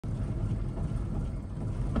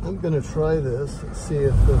I'm going to try this and see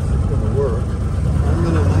if this is going to work. I'm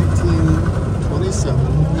in a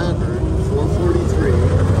 1927 Packard 443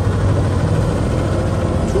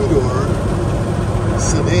 two-door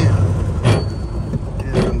sedan,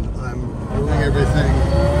 and I'm doing everything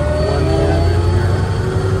one-handed here.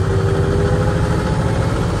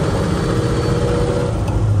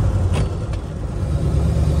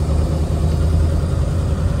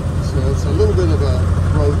 So it's a little bit of a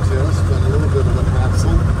road test and a little bit of a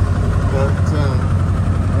hassle, but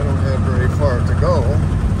I don't have very far to go,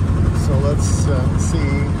 so let's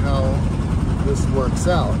see how this works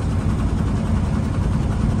out.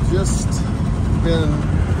 Just been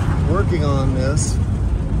working on this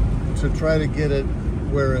to try to get it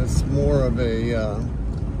where it's more of a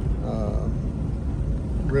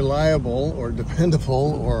reliable or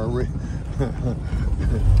dependable or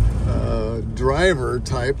driver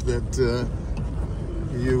type that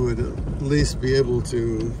you would at least be able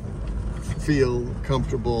to feel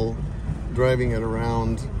comfortable driving it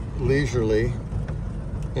around leisurely.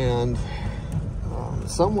 And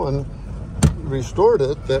someone restored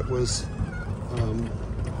it that was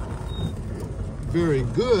very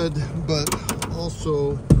good, but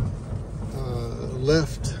also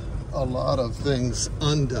left a lot of things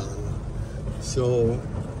undone. So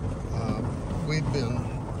we've been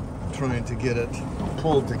trying to get it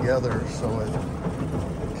pulled together so it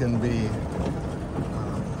can be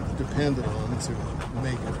depended on to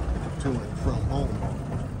make it to and from home.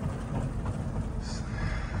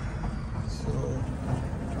 So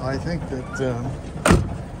I think that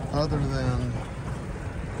other than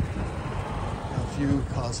a few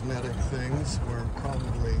cosmetic things, we're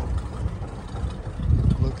probably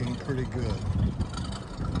looking pretty good.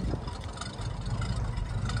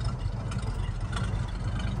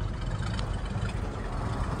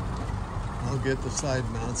 I'll get the side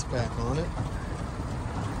mounts back on it,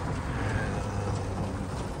 and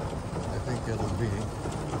I think it'll be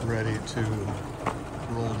ready to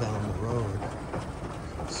roll down the road.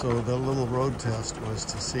 So the little road test was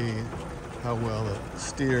to see how well it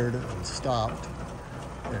steered and stopped,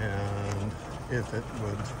 and if it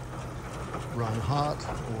would run hot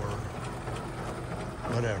or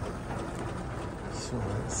whatever. So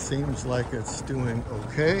it seems like it's doing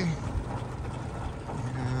okay.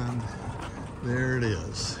 And there it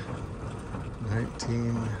is,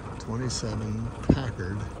 1927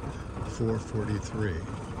 Packard 443.